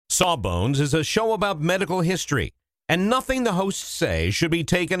Sawbones is a show about medical history, and nothing the hosts say should be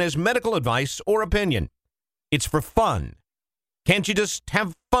taken as medical advice or opinion. It's for fun. Can't you just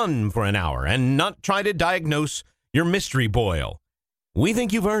have fun for an hour and not try to diagnose your mystery boil? We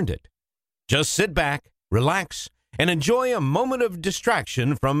think you've earned it. Just sit back, relax, and enjoy a moment of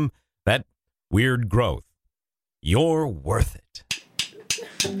distraction from that weird growth. You're worth it.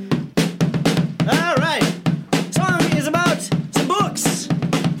 All right. Song is about some books.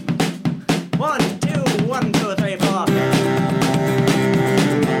 1, 2, 1, 2, 3, 4.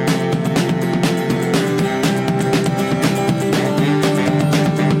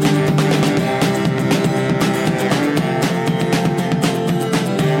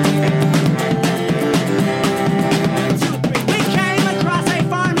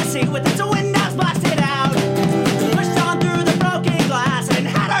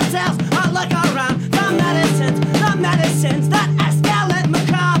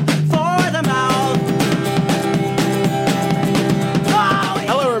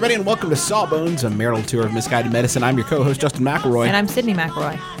 And welcome to Sawbones, a marital tour of misguided medicine. I'm your co-host, Justin McElroy. And I'm Sydney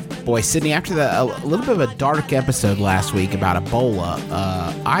McElroy. Boy, Sydney, after a little bit of a dark episode last week about Ebola,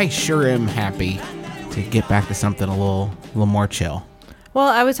 I sure am happy to get back to something a little more chill. Well,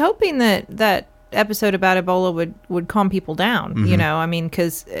 I was hoping that episode about Ebola would calm people down, Mm-hmm. you know, I mean,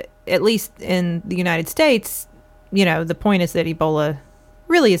 because at least in the United States, you know, the point is that Ebola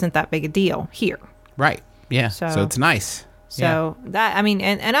really isn't that big a deal here. Right, yeah, so it's nice. So that, I mean,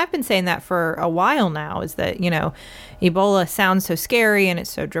 and I've been saying that for a while now, is that, you know, Ebola sounds so scary and it's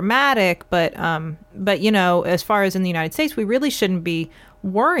so dramatic, but you know, as far as in the United States, we really shouldn't be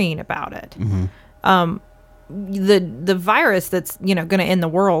worrying about it. Mm-hmm. The virus that's, you know, going to end the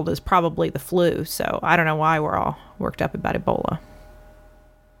world is probably the flu. So I don't know why we're all worked up about Ebola.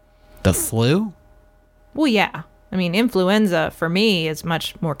 The flu? Well, yeah. I mean, influenza for me is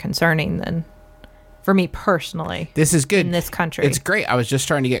much more concerning than for me personally. This is good. In this country. It's great. I was just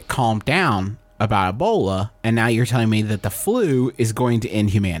trying to get calmed down about Ebola, and now you're telling me that the flu is going to end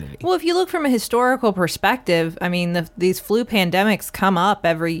humanity. Well, if you look from a historical perspective, I mean, these flu pandemics come up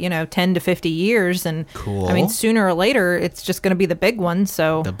every, 10 to 50 years. And cool. I mean, sooner or later, it's just going to be the big one.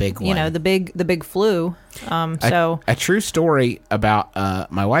 So the big one. You know, the big flu. A true story about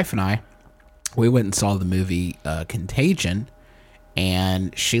my wife and I, we went and saw the movie Contagion.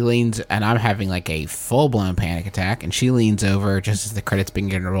 And she leans, and I'm having like a full-blown panic attack, and she leans over just as the credits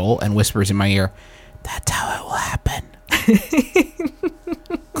begin to roll and whispers in my ear, "That's how it will happen."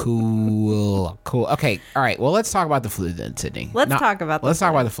 Cool. Okay, all right, well, let's talk about the flu then, Sydney. Let's talk about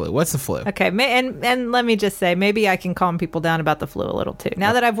the flu. What's the flu? Okay, and let me just say, maybe I can calm people down about the flu a little too.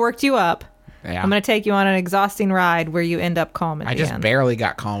 Now that I've worked you up, I'm going to take you on an exhausting ride where you end up calm at the end. I just barely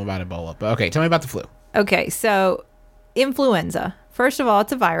got calm about Ebola, but okay, tell me about the flu. Okay, so influenza. First of all,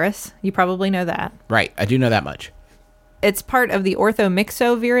 it's a virus. You probably know that. Right. I do know that much. It's part of the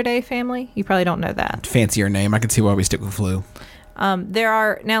Orthomyxoviridae family. You probably don't know that. Fancier name. I can see why we stick with flu. Now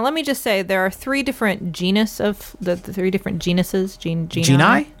let me just say, there are three different genus of the three different genuses. Geni?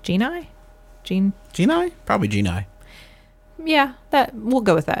 Geni? Probably geni. Yeah, we'll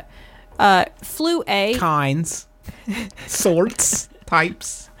go with that. Flu A. Kinds. Sorts.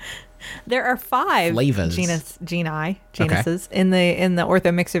 Types. There are 5 flavors. genuses in the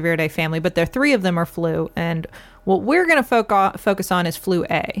Orthomyxoviridae family, but there 3 of them are flu, and what we're going to focus on is flu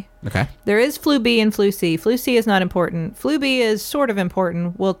A. Okay. There is flu B and flu C. Flu C is not important. Flu B is sort of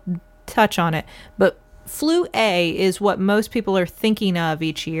important. We'll touch on it, but flu A is what most people are thinking of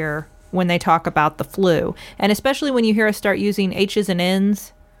each year when they talk about the flu, and especially when you hear us start using H's and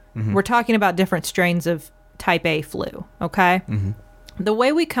N's, we're talking about different strains of type A flu, okay? Mm-hmm. The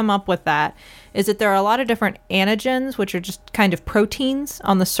way we come up with that is that there are a lot of different antigens, which are just kind of proteins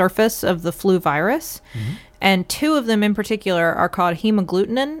on the surface of the flu virus. Mm-hmm. And 2 of them in particular are called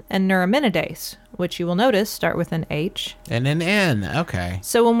hemagglutinin and neuraminidase, which you will notice start with an H. And an N, okay.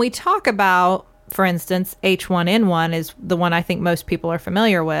 So when we talk about, for instance, H1N1 is the one I think most people are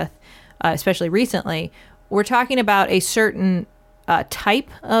familiar with, especially recently. We're talking about a certain type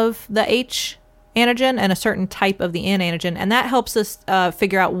of the H antigen and a certain type of the N antigen, and that helps us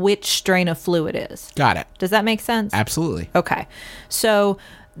figure out which strain of flu it is. Got it. Does that make sense? Absolutely. Okay. So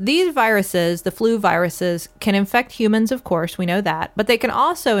these viruses, the flu viruses, can infect humans, of course, we know that, but they can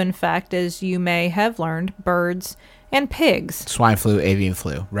also infect, as you may have learned, birds and pigs. Swine flu, avian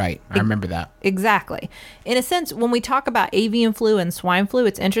flu. Right. I remember that. Exactly. In a sense, when we talk about avian flu and swine flu,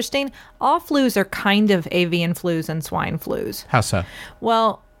 it's interesting. All flus are kind of avian flus and swine flus. How so?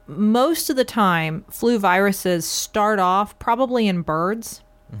 Well, most of the time, flu viruses start off probably in birds,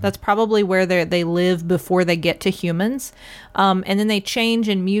 That's probably where they live before they get to humans. And then they change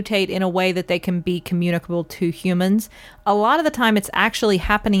and mutate in a way that they can be communicable to humans. A lot of the time, it's actually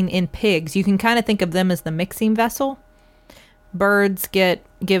happening in pigs. You can kind of think of them as the mixing vessel. Birds give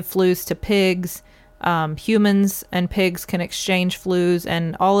flus to pigs. Humans and pigs can exchange flus,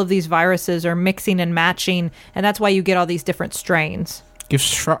 and all of these viruses are mixing and matching, and that's why you get all these different strains. Gives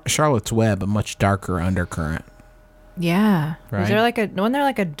Charlotte's Web a much darker undercurrent. Yeah. Right. Is there wasn't there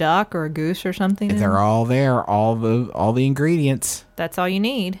like a duck or a goose or something? They're all there, all the ingredients. That's all you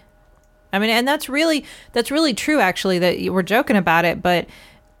need. I mean, and that's really true, actually, that we're joking about it, but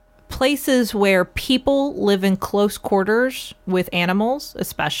places where people live in close quarters with animals,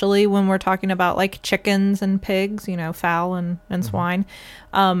 especially when we're talking about like chickens and pigs, fowl and swine,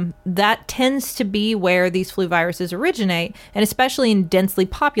 that tends to be where these flu viruses originate, and especially in densely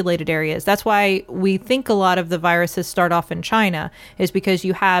populated areas. That's why we think a lot of the viruses start off in China, is because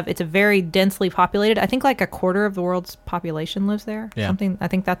it's a very densely populated, I think like a quarter of the world's population lives there. Yeah. I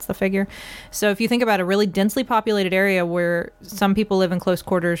think that's the figure. So if you think about a really densely populated area where some people live in close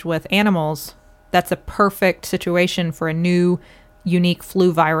quarters with animals, that's a perfect situation for a new unique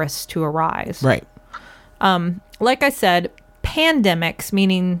flu virus to arise. Right. Like I said, pandemics,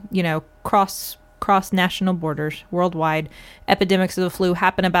 meaning, cross national borders, worldwide, epidemics of the flu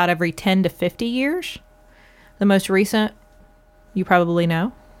happen about every 10 to 50 years. The most recent, you probably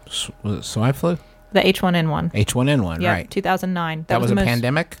know. Was it swine flu? The H1N1. H1N1, Yeah, right. 2009. That was a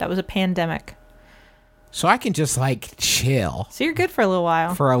pandemic? That was a pandemic. So I can just chill. So you're good for a little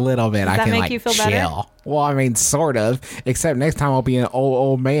while. For a little bit. Does I that can make you feel chill. better? Well, I mean, sort of. Except next time I'll be an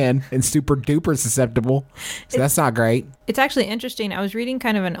old man and super duper susceptible. So that's not great. It's actually interesting. I was reading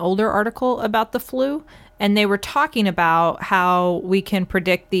kind of an older article about the flu, and they were talking about how we can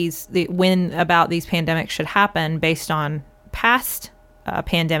predict when about these pandemics should happen based on past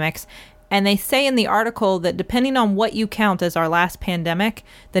pandemics. And they say in the article that depending on what you count as our last pandemic,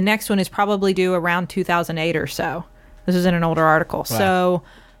 the next one is probably due around 2008 or so. This is in an older article. Wow.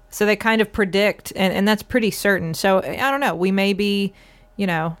 So they kind of predict, and that's pretty certain. So I don't know. We may be,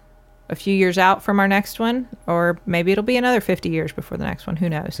 a few years out from our next one, or maybe it'll be another 50 years before the next one. Who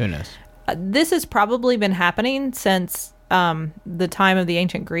knows? Who knows? This has probably been happening since the time of the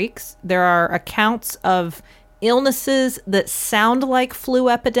ancient Greeks. There are accounts of illnesses that sound like flu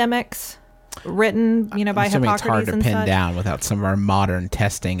epidemics written, by Hippocrates. Hippocrates It's hard to and pin such. down without some of our modern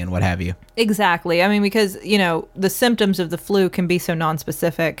testing and what have you. Exactly. I mean, because, the symptoms of the flu can be so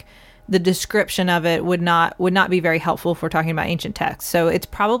nonspecific. The description of it would not be very helpful if we're talking about ancient texts. So it's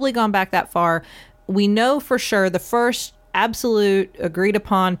probably gone back that far. We know for sure the first absolute agreed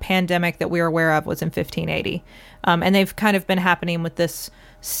upon pandemic that we are aware of was in 1580. And they've kind of been happening with this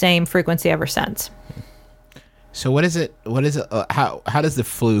same frequency ever since. So what is it? How does the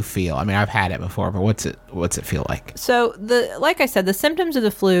flu feel? I mean, I've had it before, but what's it feel like? So like I said, the symptoms of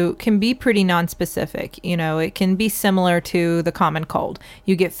the flu can be pretty nonspecific. It can be similar to the common cold.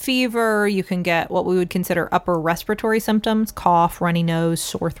 You get fever, you can get what we would consider upper respiratory symptoms, cough, runny nose,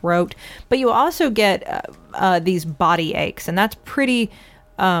 sore throat, but you also get these body aches, and that's pretty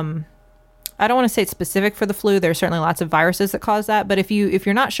I don't want to say it's specific for the flu. There are certainly lots of viruses that cause that. But if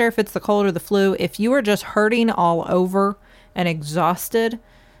you're not sure if it's the cold or the flu, if you are just hurting all over and exhausted,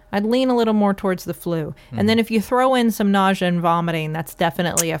 I'd lean a little more towards the flu. Mm-hmm. And then if you throw in some nausea and vomiting, that's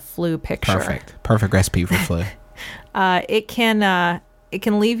definitely a flu picture. Perfect recipe for flu. It can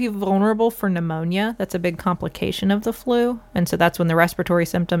leave you vulnerable for pneumonia. That's a big complication of the flu. And so that's when the respiratory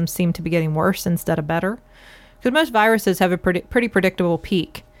symptoms seem to be getting worse instead of better. Because most viruses have a pretty predictable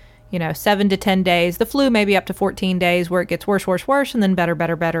peak. 7 to 10 days. The flu maybe up to 14 days where it gets worse, and then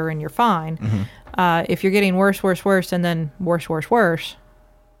better, and you're fine. Mm-hmm. If you're getting worse, and then worse,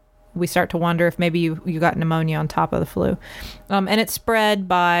 we start to wonder if maybe you got pneumonia on top of the flu. And it's spread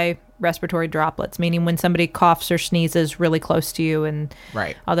by respiratory droplets, meaning when somebody coughs or sneezes really close to you, and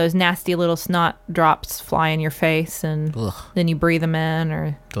right. all those nasty little snot drops fly in your face, and then you breathe them in,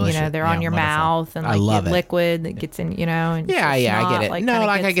 or delicious. They're on your wonderful. mouth, and I love get it. liquid that gets in, and yeah, I get it.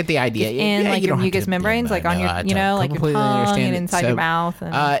 I get the idea. In your mucous membranes, like on your, like your tongue and inside your mouth.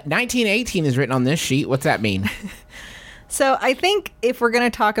 And 1918 is written on this sheet. What's that mean? So I think if we're going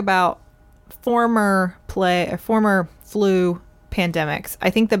to talk about former flu pandemics, I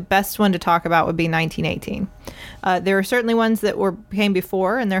think the best one to talk about would be 1918. There are certainly ones that came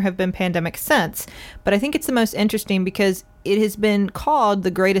before, and there have been pandemics since, but I think it's the most interesting because it has been called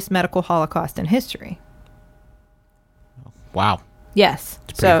the greatest medical holocaust in history. Wow. Yes.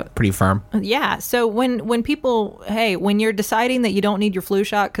 It's pretty firm. Yeah. So when people, when you're deciding that you don't need your flu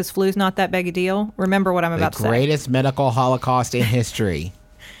shot because flu's not that big a deal, remember what I'm about to say. The greatest medical holocaust in history.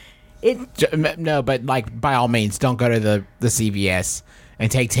 No, but like by all means, don't go to the CVS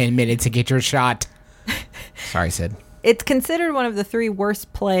and take 10 minutes to get your shot. Sorry, Sid. It's considered one of the 3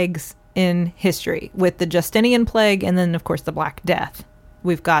 worst plagues in history, with the Justinian plague and then, of course, the Black Death.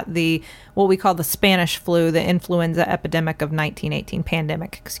 We've got what we call the Spanish flu, the influenza epidemic of 1918,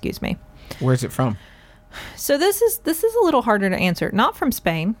 pandemic, excuse me. Where's it from? So this is a little harder to answer. Not from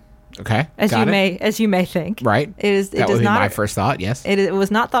Spain. Okay. As you may think. Right. That would be my first thought, yes. It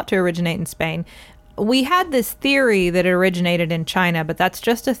was not thought to originate in Spain. We had this theory that it originated in China, but that's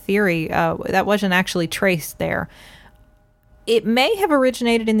just a theory. That wasn't actually traced there. It may have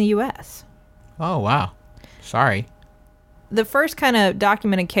originated in the U.S. Oh, wow. Sorry. The first kind of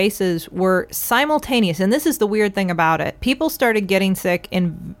documented cases were simultaneous, and this is the weird thing about it. People started getting sick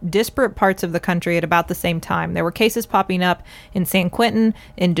in disparate parts of the country at about the same time. There were cases popping up in San Quentin,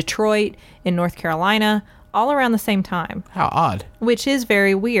 in Detroit, in North Carolina, all around the same time. How odd. Which is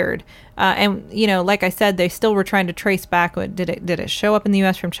very weird. And, you know, like I said, they still were trying to trace back. Did it show up in the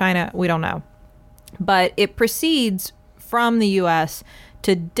U.S. from China? We don't know. But it proceeds from the U.S.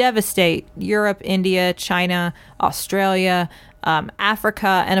 to devastate Europe, India, China, Australia,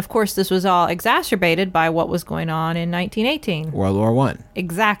 Africa. And of course, this was all exacerbated by what was going on in 1918. World War I.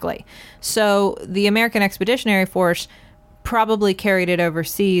 Exactly. So the American Expeditionary Force probably carried it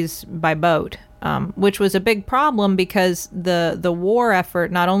overseas by boat, which was a big problem because the war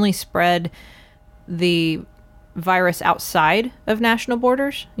effort not only spread the virus outside of national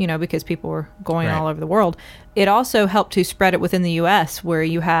borders, you know, because people were going all over the world. It also helped to spread it within the U.S., where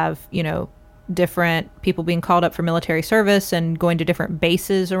you have, you know, different people being called up for military service and going to different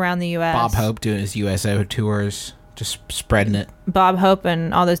bases around the U.S. Bob Hope doing his USO tours, just spreading it. Bob Hope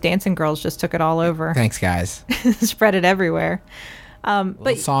and all those dancing girls just took it all over. Thanks, guys. Spread it everywhere.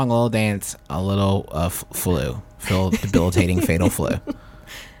 But song, a little dance, a little flu. Debilitating fatal flu.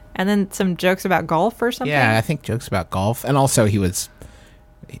 And then some jokes about golf or something? Yeah, I think jokes about golf. And also he was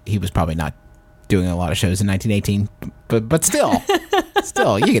probably not doing a lot of shows in 1918, but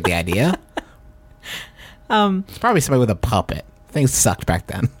still, you get the idea. It's probably somebody with a puppet. Things sucked back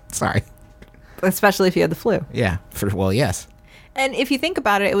then. Sorry. Especially if you had the flu. Yeah. Yes. And if you think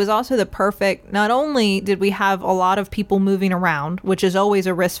about it, it was also the perfect, not only did we have a lot of people moving around, which is always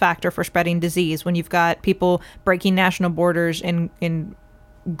a risk factor for spreading disease when you've got people breaking national borders in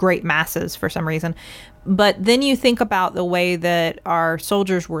great masses for some reason. But then you think about the way that our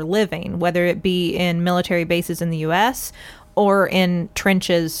soldiers were living, whether it be in military bases in the U.S. or in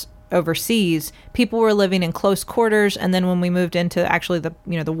trenches overseas. People were living in close quarters, and then when we moved into actually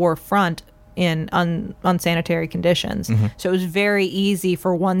the war front, in unsanitary conditions. Mm-hmm. So it was very easy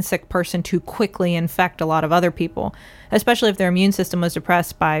for one sick person to quickly infect a lot of other people, especially if their immune system was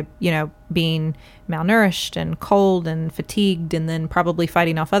depressed by, being malnourished and cold and fatigued, and then probably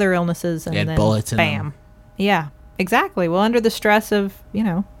fighting off other illnesses. And then bullets bam. In them. Yeah, exactly. Well, under the stress of,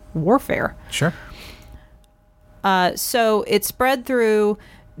 warfare. Sure. So it spread through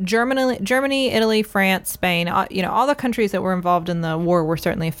Germany, Italy, France, Spain, all the countries that were involved in the war were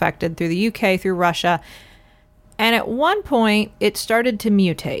certainly affected, through the UK, through Russia. And at one point, it started to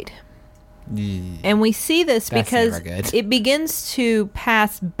mutate. And we see this because it begins to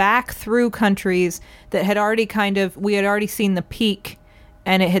pass back through countries that had already we had already seen the peak,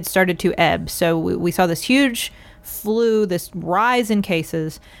 and it had started to ebb. So we saw this huge flu, this rise in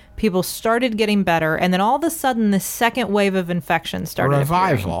cases. People started getting better, and then all of a sudden, this second wave of infection started. A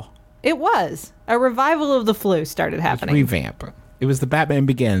revival. Appearing. It was a revival of the flu started happening. Revamp. It was the Batman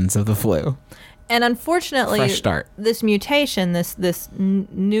Begins of the flu. And unfortunately, fresh start. This mutation, this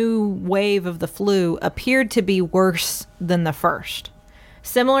new wave of the flu, appeared to be worse than the first.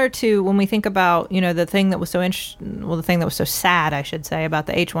 Similar to when we think about the thing that was so the thing that was so sad, I should say, about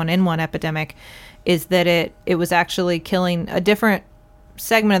the H1N1 epidemic, is that it was actually killing a different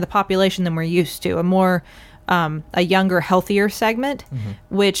segment of the population than we're used to, a younger, healthier segment,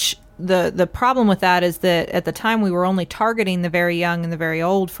 which the problem with that is that at the time we were only targeting the very young and the very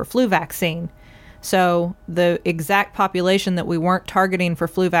old for flu vaccine. So the exact population that we weren't targeting for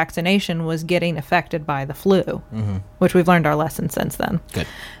flu vaccination was getting affected by the flu, which we've learned our lesson since then. Good.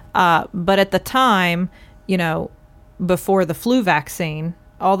 But at the time, before the flu vaccine,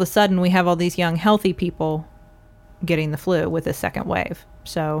 all of a sudden we have all these young, healthy people getting the flu with a second wave.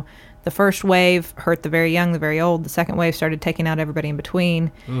 So the first wave hurt the very young, the very old. The second wave started taking out everybody in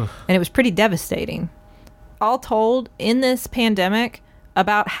between. Ugh. And it was pretty devastating. All told, in this pandemic,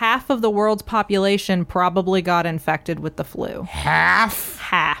 about half of the world's population probably got infected with the flu.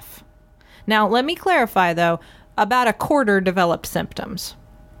 Half? Now, let me clarify, though. About a quarter developed symptoms.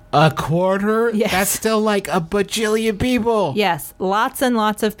 A quarter? Yes. That's still like a bajillion people. Yes, lots and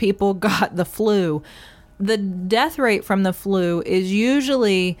lots of people got the flu. The death rate from the flu is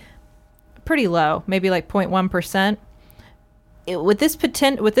usually pretty low, maybe like 0.1%. With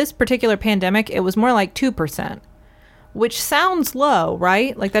this particular pandemic, it was more like 2%, which sounds low,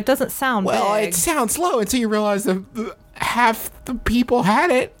 right? Like that doesn't sound big. It sounds low until you realize that half the people had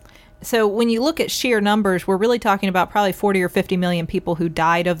it. So when you look at sheer numbers, we're really talking about probably 40 or 50 million people who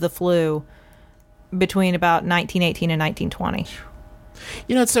died of the flu between about 1918 and 1920.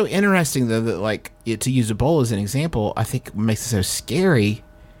 You know, it's so interesting, though, that, like, to use Ebola as an example, I think what makes it so scary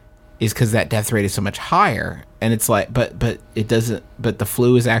is because that death rate is so much higher. And it's like, but it doesn't, but the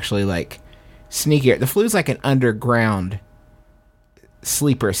flu is actually, like, sneakier. The flu is like an underground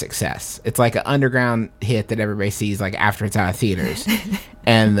sleeper success. It's like an underground hit that everybody sees like after it's out of theaters.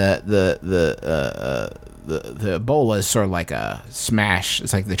 And the Ebola is sort of like a smash.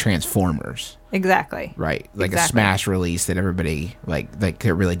 It's like the Transformers, Exactly. right? Like a Exactly. smash release that everybody like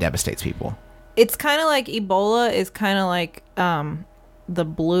it really devastates people. It's kind of like Ebola is kind of like the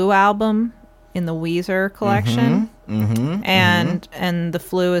Blue album in the Weezer collection. And the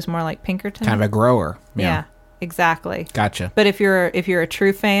flu is more like Pinkerton. Kind of a grower. Yeah, exactly. Gotcha. But if you're a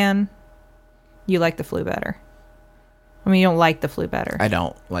true fan, you like the flu better. I mean, you don't like the flu better. I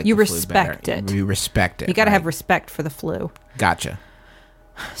don't like You the flu respect better. it. You respect it. You got to have right? respect for the flu. Gotcha.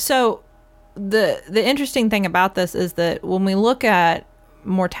 So the interesting thing about this is that when we look at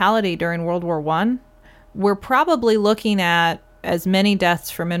mortality during World War I, we're probably looking at as many deaths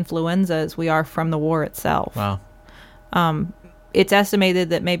from influenza as we are from the war itself. Wow. It's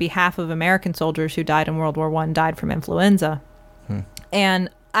estimated that maybe half of American soldiers who died in World War I died from influenza. And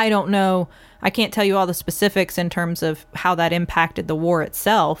I don't know, I can't tell you all the specifics in terms of how that impacted the war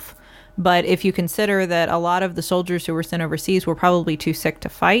itself. But if you consider that a lot of the soldiers who were sent overseas were probably too sick to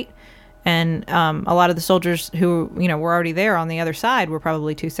fight, and a lot of the soldiers who were already there on the other side were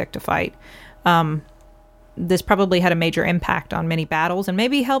probably too sick to fight, this probably had a major impact on many battles and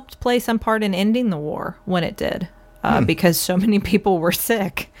maybe helped play some part in ending the war when it did, because so many people were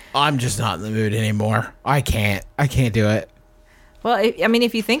sick. I'm just not in the mood anymore. I can't do it. Well, I mean,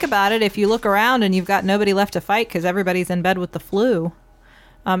 if you think about it, if you look around and you've got nobody left to fight because everybody's in bed with the flu,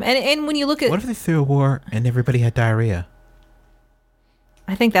 and when you look at, What if they threw a war and everybody had diarrhea?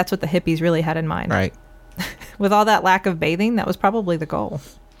 I think that's what the hippies really had in mind. Right. With all that lack of bathing, that was probably the goal.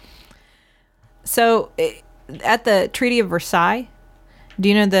 So, at the Treaty of Versailles, do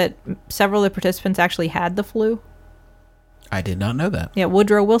you know that several of the participants actually had the flu? I did not know that. Yeah,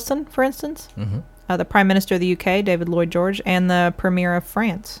 Woodrow Wilson, for instance, the Prime Minister of the UK, David Lloyd George, and the Premier of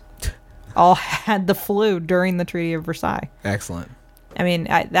France all had the flu during the Treaty of Versailles. Excellent. I mean,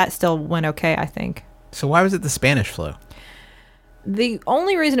 that still went okay, I think. So why was it the Spanish flu? The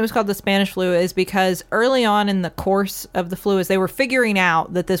only reason it was called the Spanish flu is because early on in the course of the flu, as they were figuring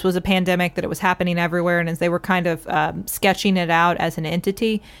out that this was a pandemic, that it was happening everywhere, and as they were kind of sketching it out as an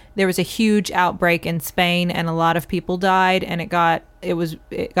entity, there was a huge outbreak in Spain, and a lot of people died, and it got a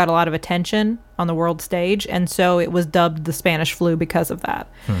lot of attention on the world stage, and so it was dubbed the Spanish flu because of that.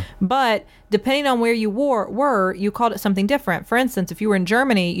 But depending on where you were, you called it something different. For instance, if you were in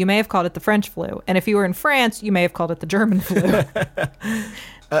Germany, you may have called it the French flu, and if you were in France, you may have called it the German flu.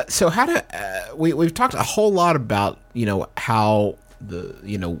 So we've talked a whole lot about, how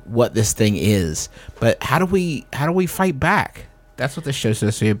what this thing is, but how do we fight back? That's what this show's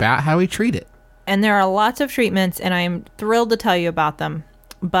supposed to be about. How do we treat it? And there are lots of treatments, and I am thrilled to tell you about them.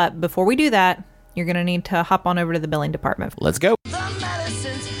 But before we do that, you're going to need to hop on over to the billing department. Let's go. The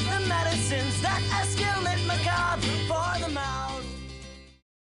medicines that escalate macabre for the mouth.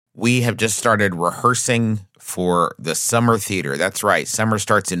 We have just started rehearsing for the summer theater. That's right. Summer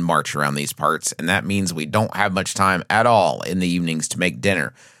starts in March around these parts, and that means we don't have much time at all in the evenings to make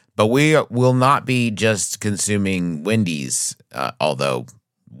dinner. But we will not be just consuming Wendy's, although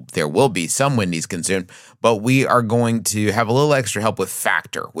there will be some Wendy's consumed, but we are going to have a little extra help with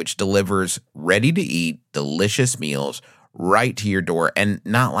Factor, which delivers ready-to-eat, delicious meals right to your door, and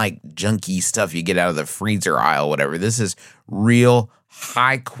not like junky stuff you get out of the freezer aisle, whatever. This is real,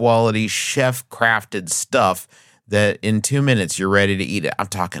 high-quality, chef-crafted stuff that in 2 minutes you're ready to eat it. I'm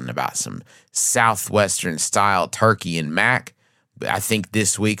talking about some Southwestern-style turkey and mac. I think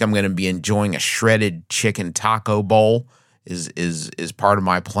this week I'm going to be enjoying a shredded chicken taco bowl is part of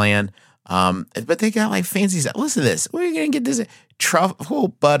my plan. But they got like fancy stuff. Listen to this. Where are you going to get this truffle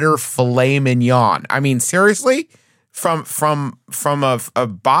butter filet mignon? I mean, seriously, from a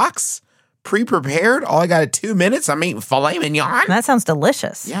box, pre-prepared. All I got is 2 minutes. I'm eating filet mignon. That sounds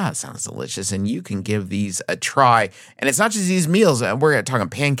delicious. Yeah, it sounds delicious. And you can give these a try. And it's not just these meals. We're talking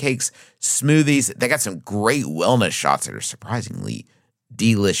pancakes, smoothies. They got some great wellness shots that are surprisingly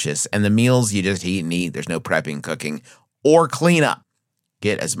delicious. And the meals you just eat and eat. There's no prepping, cooking, or cleanup.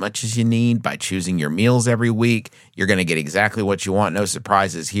 Get as much as you need by choosing your meals every week. You're going to get exactly what you want. No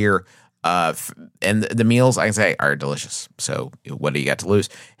surprises here. And the meals, I can say, are delicious. So what do you got to lose?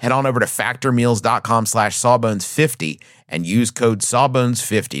 Head on over to factormeals.com/sawbones50 and use code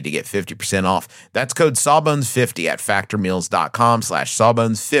sawbones50 to get 50% off. That's code sawbones50 at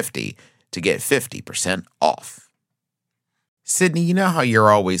factormeals.com/sawbones50 to get 50% off. Sydney, you know how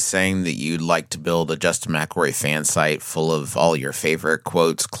you're always saying that you'd like to build a Justin McElroy fan site full of all your favorite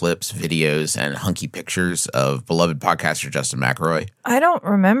quotes, clips, videos, and hunky pictures of beloved podcaster Justin McElroy? I don't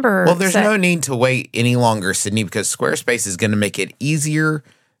remember. Well, there's no need to wait any longer, Sydney, because Squarespace is going to make it easier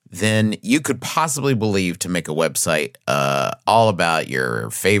than you could possibly believe to make a website all about your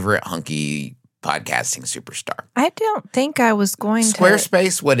favorite hunky podcasting superstar. I don't think I was going to.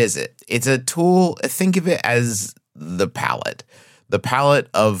 Squarespace, what is it? It's a tool. Think of it as the palette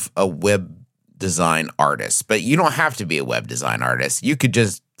of a web design artist. But you don't have to be a web design artist. You could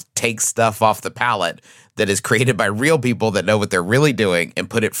just take stuff off the palette that is created by real people that know what they're really doing and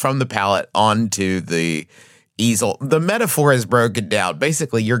put it from the palette onto the easel. The metaphor is broken down.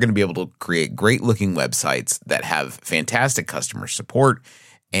 Basically, you're going to be able to create great looking websites that have fantastic customer support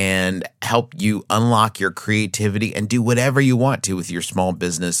and help you unlock your creativity and do whatever you want to with your small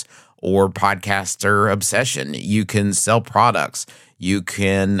business or podcaster obsession. You can sell products. You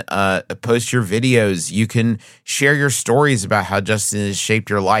can post your videos. You can share your stories about how Justin has shaped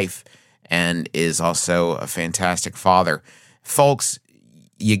your life and is also a fantastic father. Folks,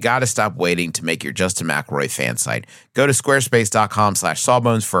 you got to stop waiting to make your Justin McElroy fan site. Go to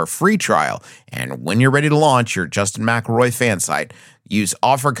squarespace.com/sawbones for a free trial. And when you're ready to launch your Justin McElroy fan site, use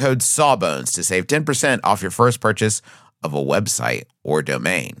offer code SAWBONES to save 10% off your first purchase of a website or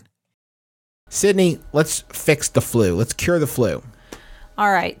domain. Sydney, let's fix the flu. Let's cure the flu.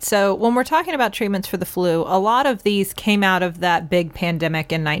 All right. So when we're talking about treatments for the flu, a lot of these came out of that big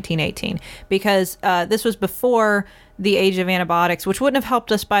pandemic in 1918 because this was before the age of antibiotics, which wouldn't have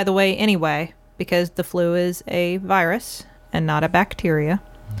helped us, by the way, anyway, because the flu is a virus and not a bacteria.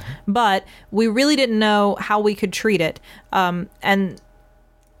 Mm-hmm. But we really didn't know how we could treat it. And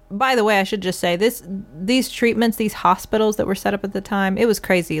by the way, I should just say these treatments, these hospitals that were set up at the time, it was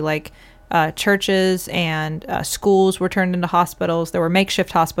crazy. Like churches and schools were turned into hospitals. There were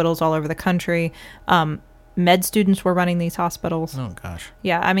makeshift hospitals all over the country. Med students were running these hospitals. Oh, gosh.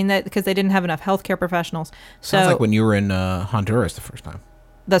 Yeah, I mean, because they didn't have enough healthcare professionals. Sounds like when you were in Honduras the first time.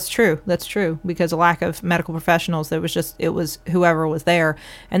 That's true. That's true. Because a lack of medical professionals, it was whoever was there.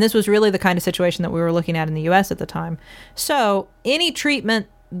 And this was really the kind of situation that we were looking at in the U.S. at the time. So any treatment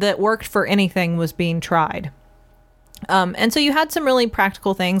that worked for anything was being tried. And so you had some really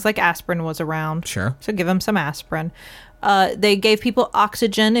practical things, like aspirin was around. Sure. So give them some aspirin. They gave people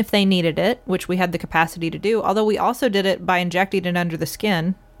oxygen if they needed it, which we had the capacity to do. Although we also did it by injecting it under the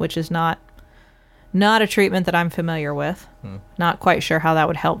skin, which is not a treatment that I'm familiar with. Not quite sure how that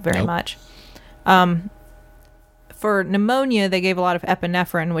would help very much. For pneumonia, they gave a lot of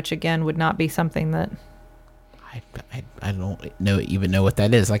epinephrine, which again would not be something that... I don't even know what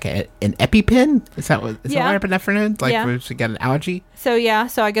that is. Like an EpiPen? Is that what epinephrine is? Like if you get an allergy? So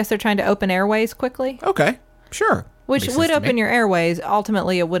I guess they're trying to open airways quickly. Okay, sure. Which would open your airways.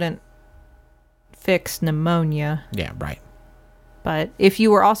 Ultimately, it wouldn't fix pneumonia. Yeah, right. But if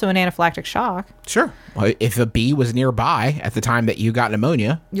you were also in anaphylactic shock... Sure. Well, if a bee was nearby at the time that you got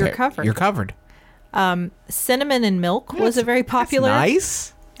pneumonia... You're covered. You're covered. Cinnamon in milk was a very popular... That's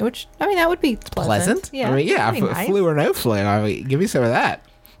nice. Which, I mean, that would be pleasant. Yeah. I mean, yeah, nice. Flu or no flu. I mean, give me some of that.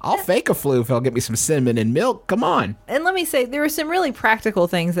 I'll fake a flu if they'll get me some cinnamon in milk. Come on. And let me say, there were some really practical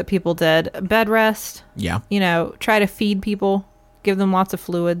things that people did. Bed rest. Yeah. Try to feed people. Give them lots of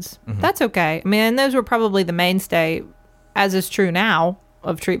fluids. Mm-hmm. That's okay. I mean, and those were probably the mainstay, as is true now,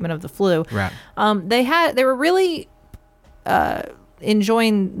 of treatment of the flu. Right. They were really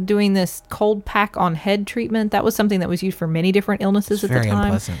enjoying doing this cold pack on head treatment. That was something that was used for many different illnesses at the time. Very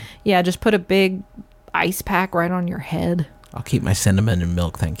unpleasant. Yeah, just put a big ice pack right on your head. I'll keep my cinnamon and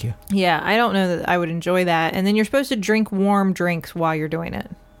milk, thank you. Yeah, I don't know that I would enjoy that. And then you're supposed to drink warm drinks while you're doing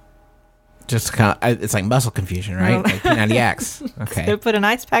it. Just kind of, it's like muscle confusion, right? Like P90X. Okay. So put an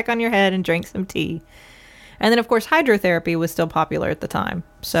ice pack on your head and drink some tea. And then, of course, hydrotherapy was still popular at the time.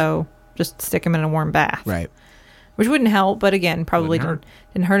 So just stick them in a warm bath. Right. Which wouldn't help, but again, probably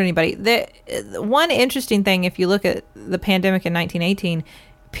didn't hurt anybody. One interesting thing, if you look at the pandemic in 1918,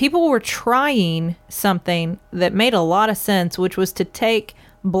 people were trying something that made a lot of sense, which was to take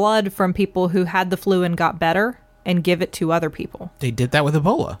blood from people who had the flu and got better and give it to other people. They did that with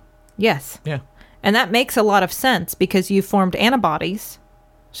Ebola. Yes. Yeah. And that makes a lot of sense because you formed antibodies.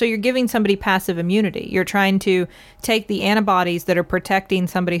 So you're giving somebody passive immunity. You're trying to take the antibodies that are protecting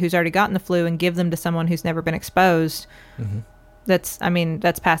somebody who's already gotten the flu and give them to someone who's never been exposed. Mm-hmm.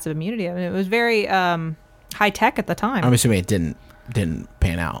 That's passive immunity. I mean, it was very high tech at the time. I'm assuming it didn't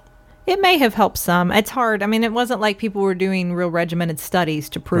pan out. It may have helped some. It's hard. I mean, it wasn't like people were doing real regimented studies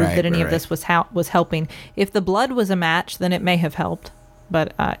to prove that any of this was helping. If the blood was a match, then it may have helped.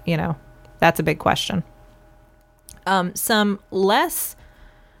 But, that's a big question. Some less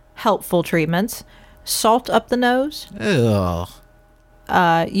helpful treatments. Salt up the nose. Ugh.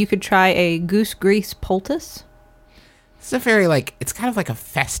 You could try a goose grease poultice. It's a very, it's kind of like a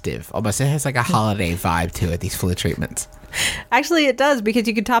festive, almost. It has like a holiday vibe to it, these flu treatments. Actually, it does, because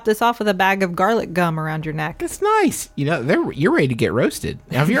you could top this off with a bag of garlic gum around your neck. It's nice. You're ready to get roasted.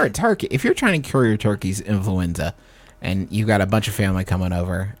 Now, if you're trying to cure your turkey's influenza, and you've got a bunch of family coming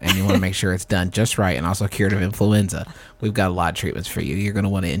over, and you want to make sure it's done just right, and also cured of influenza, we've got a lot of treatments for you. You're going to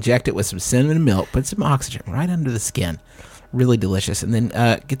want to inject it with some cinnamon milk, put some oxygen right under the skin. Really delicious. And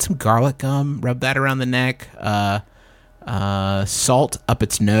then get some garlic gum, rub that around the neck, salt up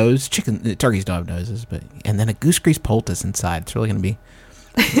its nose. Turkeys don't have noses, and then a goose grease poultice inside. It's really going to be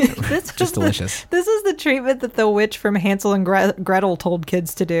just delicious. This is the treatment that the witch from Hansel and Gretel told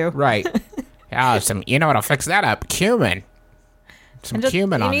kids to do. Right. Oh, what'll fix that up? Cumin.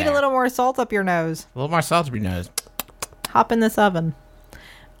 Cumin on there. You need a little more salt up your nose. A little more salt up your nose. Hop in this oven.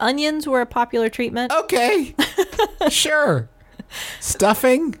 Onions were a popular treatment. Okay. Sure.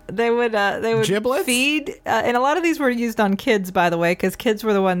 Stuffing. They would giblets? feed, and a lot of these were used on kids, by the way, because kids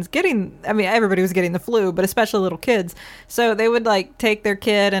were the ones everybody was getting the flu, but especially little kids. So they would take their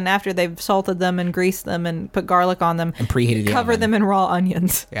kid, and after they've salted them and greased them and put garlic on them and preheated the cover oven. them in raw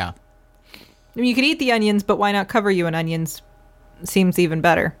onions. Yeah. I mean, you could eat the onions, but why not cover you in onions? Seems even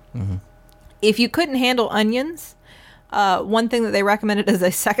better. Mm-hmm. If you couldn't handle onions, one thing that they recommended as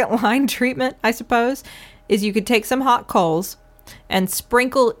a second line treatment, I suppose, is you could take some hot coals and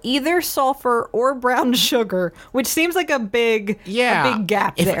sprinkle either sulfur or brown sugar, which seems like a big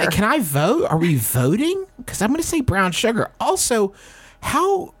gap there. Can I vote? Are we voting? Because I'm going to say brown sugar. Also,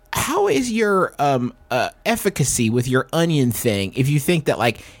 how is your efficacy with your onion thing if you think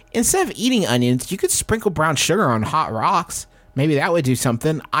that, instead of eating onions, you could sprinkle brown sugar on hot rocks? Maybe that would do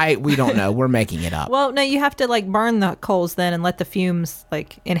something. We don't know. We're making it up. Well, no, you have to burn the coals then and let the fumes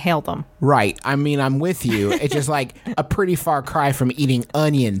inhale them. Right. I mean, I'm with you. It's just a pretty far cry from eating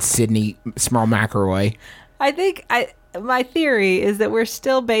onions, Sydney Small McElroy. I think my theory is that we're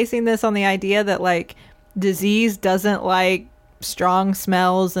still basing this on the idea that disease doesn't like strong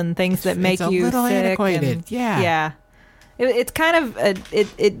smells and things that make you little sick. Antiquated. Yeah. It's kind of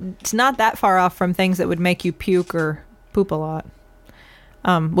it's not that far off from things that would make you puke or poop a lot,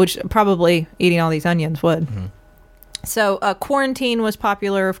 which probably eating all these onions would. Mm-hmm. So quarantine was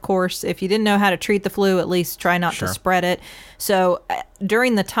popular, of course. If you didn't know how to treat the flu, at least try not to spread it. So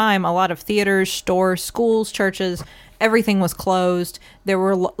during the time, a lot of theaters, stores, schools, churches, everything was closed. There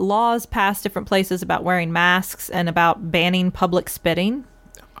were laws passed different places about wearing masks and about banning public spitting.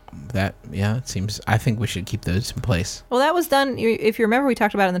 It seems. I think we should keep those in place. Well, that was done. If you remember, we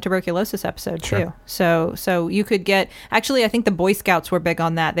talked about it in the tuberculosis episode too. So you could get. Actually, I think the Boy Scouts were big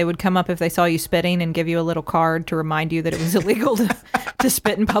on that. They would come up if they saw you spitting and give you a little card to remind you that it was illegal to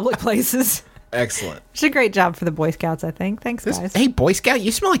spit in public places. Excellent. It's a great job for the Boy Scouts, I think. Thanks, guys. Hey, Boy Scout,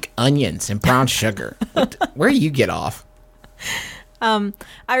 you smell like onions and brown sugar. Where do you get off?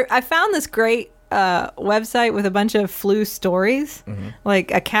 I found this great website with a bunch of flu stories,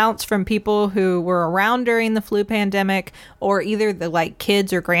 accounts from people who were around during the flu pandemic, or either the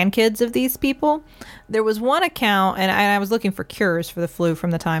kids or grandkids of these people. There was one account, and I was looking for cures for the flu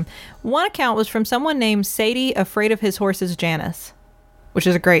from the time. One account was from someone named Sadie, afraid of his horses Janice, which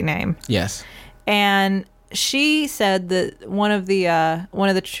is a great name. Yes. And she said that one of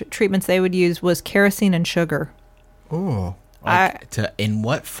the treatments they would use was kerosene and sugar. Oh. In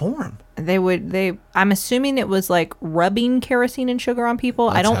what form? I'm assuming it was rubbing kerosene and sugar on people.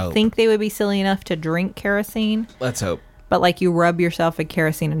 I don't think they would be silly enough to drink kerosene. Let's hope. But you rub yourself with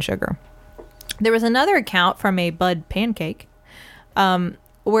kerosene and sugar. There was another account from a Bud Pancake,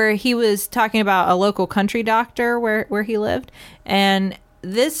 where he was talking about a local country doctor where he lived, and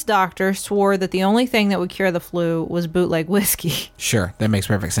this doctor swore that the only thing that would cure the flu was bootleg whiskey. Sure, that makes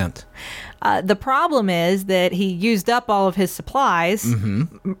perfect sense. The problem is that he used up all of his supplies,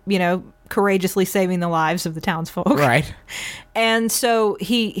 courageously saving the lives of the townsfolk. Right. And so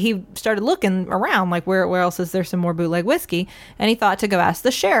he started looking around, like where else is there some more bootleg whiskey? And he thought to go ask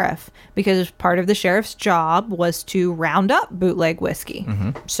the sheriff, because part of the sheriff's job was to round up bootleg whiskey.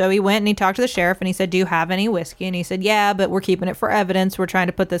 So he went and he talked to the sheriff and he said, do you have any whiskey? And he said, yeah, but we're keeping it for evidence. We're trying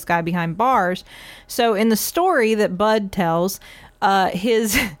to put this guy behind bars. So in the story that Bud tells,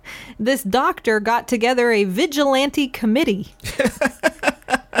 this doctor got together a vigilante committee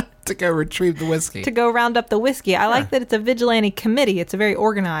To go retrieve the whiskey. to go round up the whiskey. I like that it's a vigilante committee. It's a very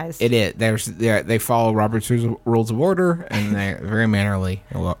organized. It is. They follow Robert's Rules of Order, and they're very mannerly.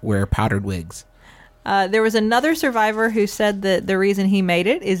 Wear powdered wigs. There was another survivor who said that the reason he made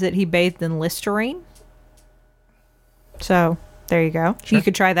it is that he bathed in Listerine. So there you go. Sure. You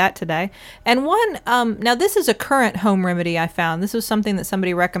could try that today. And one, now this is a current home remedy I found. This was something that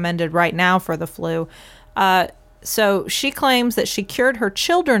somebody recommended right now for the flu. So she claims that she cured her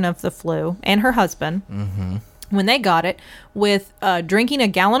children of the flu and her husband when they got it with drinking a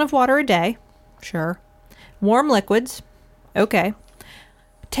gallon of water a day. Sure. Warm liquids. Okay.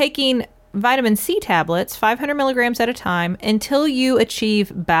 Taking vitamin C tablets, 500 milligrams at a time, until you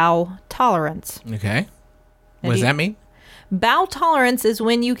achieve bowel tolerance. Okay. Now, What does do you- that mean? Bowel tolerance is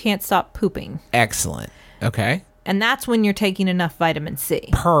when you can't stop pooping. Excellent. Okay. And that's when you're taking enough vitamin C.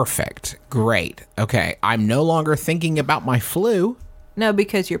 Perfect. Great. Okay. I'm no longer thinking about my flu No,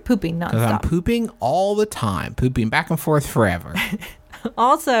 because you're pooping because I'm nonstop. pooping all the time, pooping back and forth forever.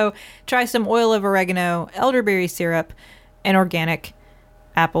 Also, try some oil of oregano, elderberry syrup, and organic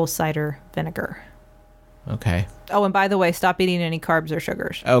apple cider vinegar. Okay. Oh, and by the way, stop eating any carbs or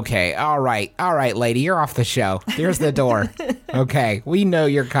sugars. Okay. All right, lady. You're off the show. Here's the door. Okay. We know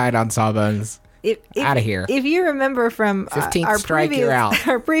you're kind on Sawbones. Outta here. If you remember from 15th our strike, previous, you're out.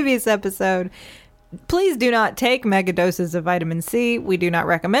 our previous episode, please do not take mega doses of vitamin C. We do not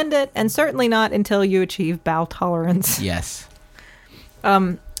recommend it, and certainly not until you achieve bowel tolerance. Yes.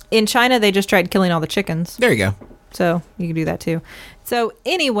 In China, they just tried killing all the chickens. There you go. So you can do that too. So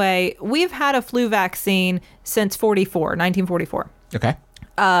anyway, we've had a flu vaccine since 1944. Okay.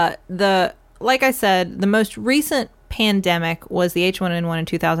 Like I said, the most recent pandemic was the H1N1 in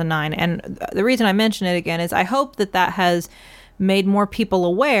 2009. And the reason I mention it again is I hope that has made more people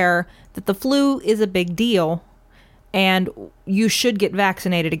aware that the flu is a big deal and you should get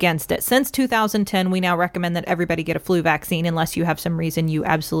vaccinated against it. Since 2010, we now recommend that everybody get a flu vaccine unless you have some reason you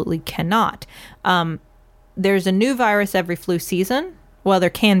absolutely cannot. There's a new virus every flu season. Well, there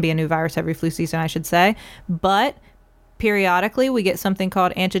can be a new virus every flu season, I should say. But periodically, we get something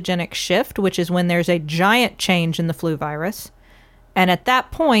called antigenic shift, which is when there's a giant change in the flu virus. And at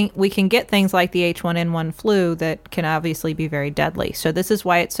that point, we can get things like the H1N1 flu that can obviously be very deadly. So this is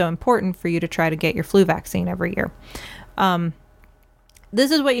why it's so important for you to try to get your flu vaccine every year. This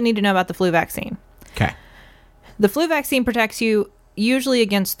is what you need to know about the flu vaccine. Okay. The flu vaccine protects you usually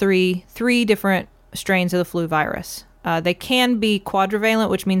against three different strains of the flu virus. They can be quadrivalent,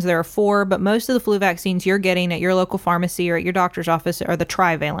 which means there are 4, but most of the flu vaccines you're getting at your local pharmacy or at your doctor's office are the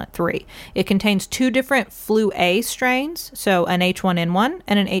trivalent 3. It contains 2 different flu A strains, so an H1N1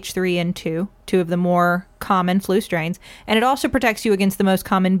 and an H3N2, 2 of the more common flu strains, and it also protects you against the most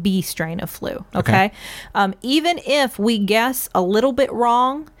common B strain of flu, okay? Even if we guess a little bit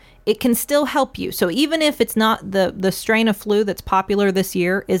wrong, it can still help you. So even if it's not the strain of flu that's popular this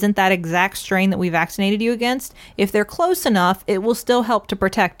year, isn't that exact strain that we vaccinated you against, if they're close enough, it will still help to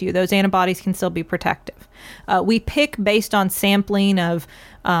protect you. Those antibodies can still be protective. We pick based on sampling of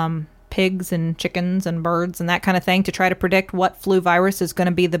pigs and chickens and birds and that kind of thing to try to predict what flu virus is going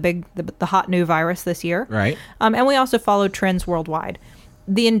to be the hot new virus this year. Right. And we also follow trends worldwide.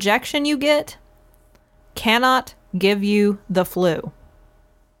 The injection you get cannot give you the flu.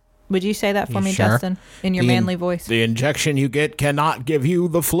 Would you say that for You me, sure? Justin, in your manly voice? The injection you get cannot give you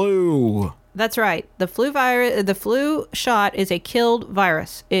the flu. That's right. The flu shot is a killed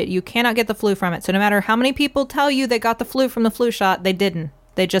virus. You cannot get the flu from it. So no matter how many people tell you they got the flu from the flu shot, they didn't.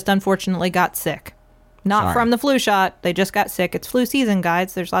 They just unfortunately got sick. Not Sorry. from the flu shot. They just got sick. It's flu season,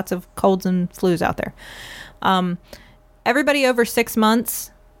 guys. There's lots of colds and flus out there. Everybody over 6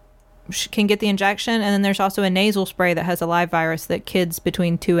 months can get the injection, and then there's also a nasal spray that has a live virus that kids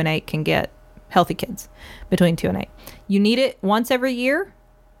between 2 and 8 can get. Healthy kids between 2 and 8. You need it once every year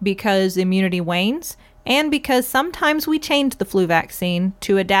because immunity wanes, and because sometimes we change the flu vaccine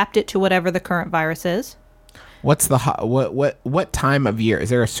to adapt it to whatever the current virus is. What's the what time of year? Is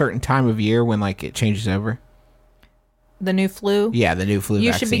there a certain time of year when like it changes over? The new flu. Yeah, the new flu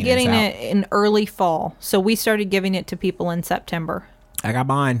You vaccine should be getting is out. it in early fall. So we started giving it to people in September. I got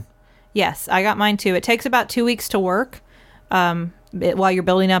mine. Yes, I got mine too. It takes about 2 weeks to work. while you're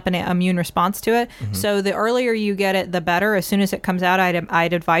building up an immune response to it. So the earlier you get it, the better. As soon as it comes out,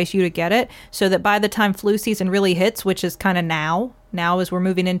 I'd advise you to get it so that by the time flu season really hits, which is kind of now as we're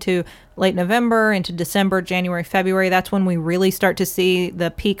moving into late November, into December, January, February, that's when we really start to see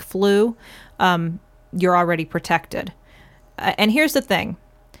the peak flu. You're already protected. And here's the thing.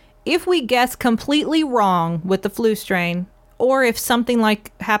 If we guess completely wrong with the flu strain, or if something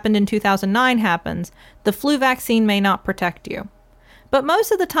like happened in 2009 happens, the flu vaccine may not protect you. But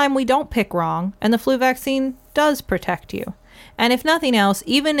most of the time we don't pick wrong, and the flu vaccine does protect you. And if nothing else,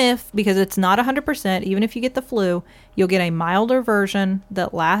 even if, because it's not 100%, even if you get the flu, you'll get a milder version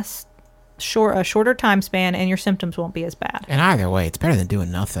that lasts a shorter time span, and your symptoms won't be as bad. And either way, it's better than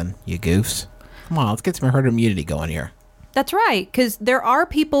doing nothing, you goofs. Come on, let's get some herd immunity going here. That's right, because there are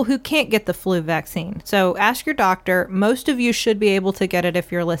people who can't get the flu vaccine. So ask your doctor. Most of you should be able to get it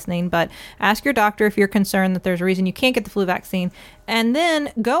if you're listening, but ask your doctor if you're concerned that there's a reason you can't get the flu vaccine. And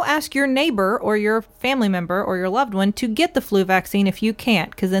then go ask your neighbor or your family member or your loved one to get the flu vaccine if you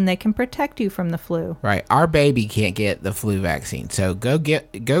can't, because then they can protect you from the flu. Right. Our baby can't get the flu vaccine. So go get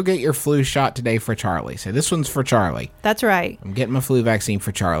your flu shot today for Charlie. So this one's for Charlie. That's right. I'm getting my flu vaccine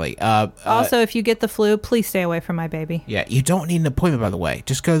for Charlie. Also, if you get the flu, please stay away from my baby. Yeah, you don't need an appointment, by the way.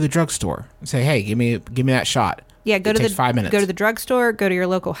 Just go to the drugstore and say, "Hey, give me that shot." Yeah, It takes 5 minutes. Go to the drugstore, go to your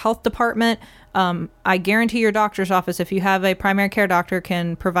local health department. I guarantee your doctor's office, if you have a primary care doctor,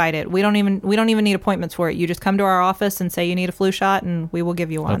 can provide it. We don't even need appointments for it. You just come to our office and say you need a flu shot, and we will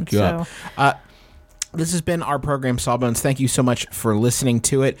give you one. Hook you up. This has been our program, Sawbones. Thank you so much for listening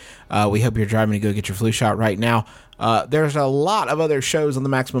to it. We hope you're driving to go get your flu shot right now. There's a lot of other shows on the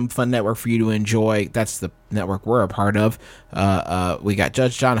Maximum Fun Network for you to enjoy. That's the network we're a part of. We got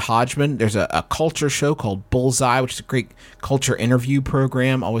Judge John Hodgman. There's a culture show called Bullseye, which is a great culture interview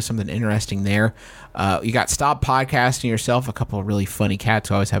program. Always something interesting there. You got Stop Podcasting Yourself, a couple of really funny cats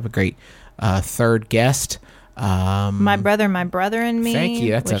who always have a great third guest. My Brother and Me, thank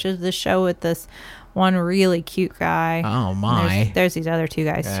you. Which is the show with this one really cute guy. Oh, my. There's these other two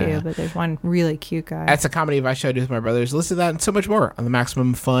guys, too, but there's one really cute guy. That's a comedy advice show I do with my brothers. Listen to that and so much more on the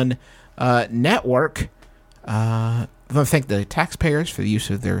Maximum Fun Network. I want to thank the taxpayers for the use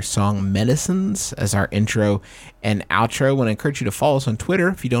of their song Medicines as our intro and outro. I want to encourage you to follow us on Twitter.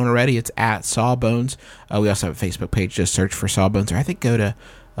 If you don't already, it's at Sawbones. We also have a Facebook page. Just search for Sawbones, or I think go to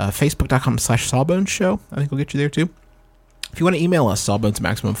facebook.com/Sawbones Show. I think we'll get you there, too. If you want to email us,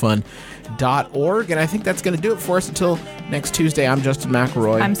 sawbones@maximumfun.org. And I think that's going to do it for us until next Tuesday. I'm Justin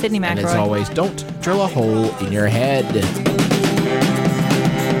McElroy. I'm Sydney McElroy. And as always, don't drill a hole in your head.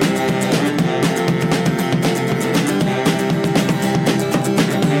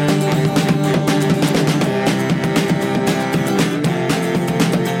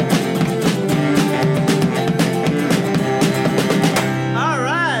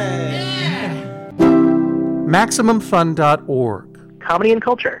 MaximumFun.org. Comedy and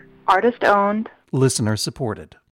culture. Artist owned. Listener supported.